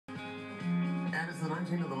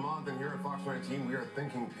19th of the month, and here at Fox 19, we are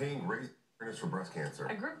thinking pink, raising awareness for breast cancer.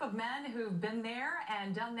 A group of men who've been there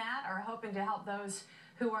and done that are hoping to help those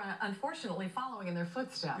who are unfortunately following in their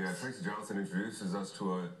footsteps. Yeah, Tracy Johnson introduces us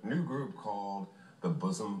to a new group called the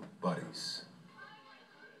Bosom Buddies.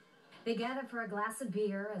 They gather for a glass of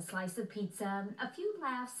beer, a slice of pizza, a few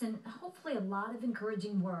laughs, and hopefully a lot of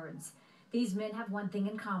encouraging words. These men have one thing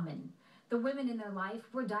in common. The women in their life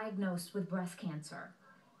were diagnosed with breast cancer.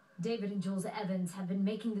 David and Jules Evans have been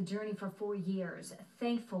making the journey for 4 years,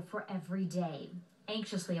 thankful for every day,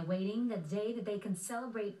 anxiously awaiting the day that they can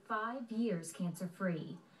celebrate 5 years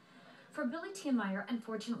cancer-free. For Billy Tiemeyer,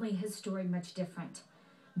 unfortunately, his story much different.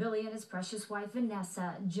 Billy and his precious wife,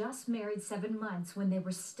 Vanessa, just married 7 months when they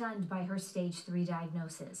were stunned by her stage 3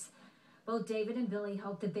 diagnosis. Both David and Billy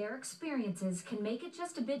hope that their experiences can make it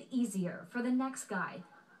just a bit easier for the next guy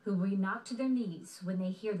who will be knocked to their knees when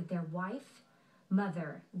they hear that their wife,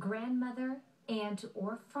 mother, grandmother, aunt,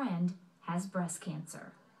 or friend has breast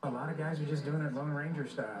cancer. A lot of guys are just doing it Lone Ranger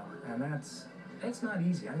style, and it's not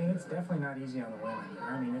easy. I mean, it's definitely not easy on the women.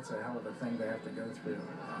 I mean, it's a hell of a thing they have to go through.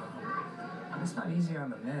 It's not easy on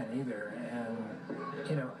the men either, and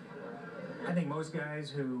you know, I think most guys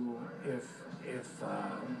who, if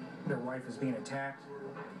their wife is being attacked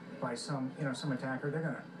by some attacker, they're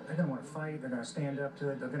gonna want to fight. They're gonna stand up to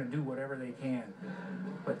it. They're gonna do whatever they can.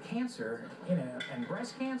 But cancer, and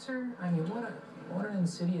breast cancer, I mean, what an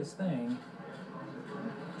insidious thing.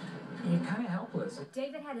 You're kind of helpless.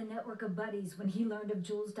 David had a network of buddies when he learned of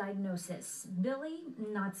Jules' diagnosis. Billy,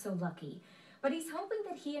 not so lucky. But he's hoping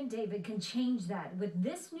that he and David can change that with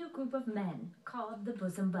this new group of men called the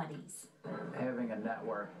Bosom Buddies. Having a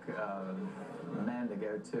network of men to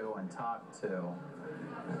go to and talk to,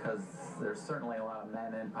 because there's certainly a lot of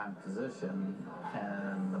men in my position,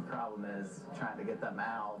 and the problem is trying to get them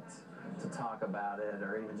out to talk about it,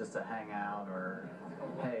 or even just to hang out, or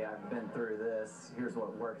hey, I've been through this, here's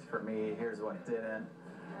what worked for me, here's what didn't.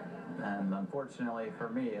 And unfortunately for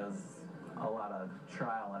me, it was a lot of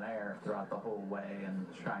trial and error throughout the whole way and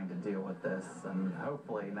trying to deal with this. And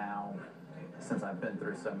hopefully now, since I've been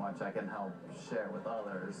through so much, I can help share with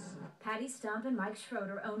others. Patty Stump and Mike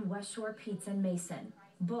Schroeder own West Shore Pizza in Mason,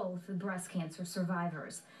 both breast cancer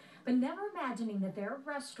survivors, but never imagining that their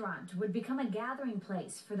restaurant would become a gathering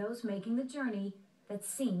place for those making the journey that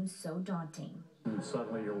seems so daunting. And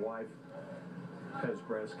suddenly your wife has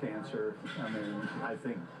breast cancer. I mean, I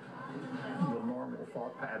think the normal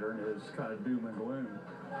thought pattern is kind of doom and gloom,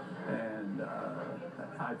 and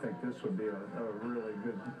I think this would be a really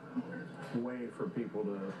good way for people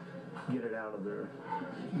to get it out of their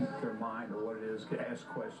mind, or what it is, to ask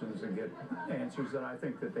questions and get answers that I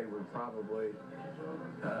think that they would probably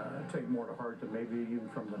take more to heart than maybe even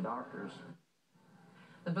from the doctors.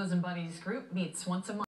 The Bosom Buddies group meets once a month.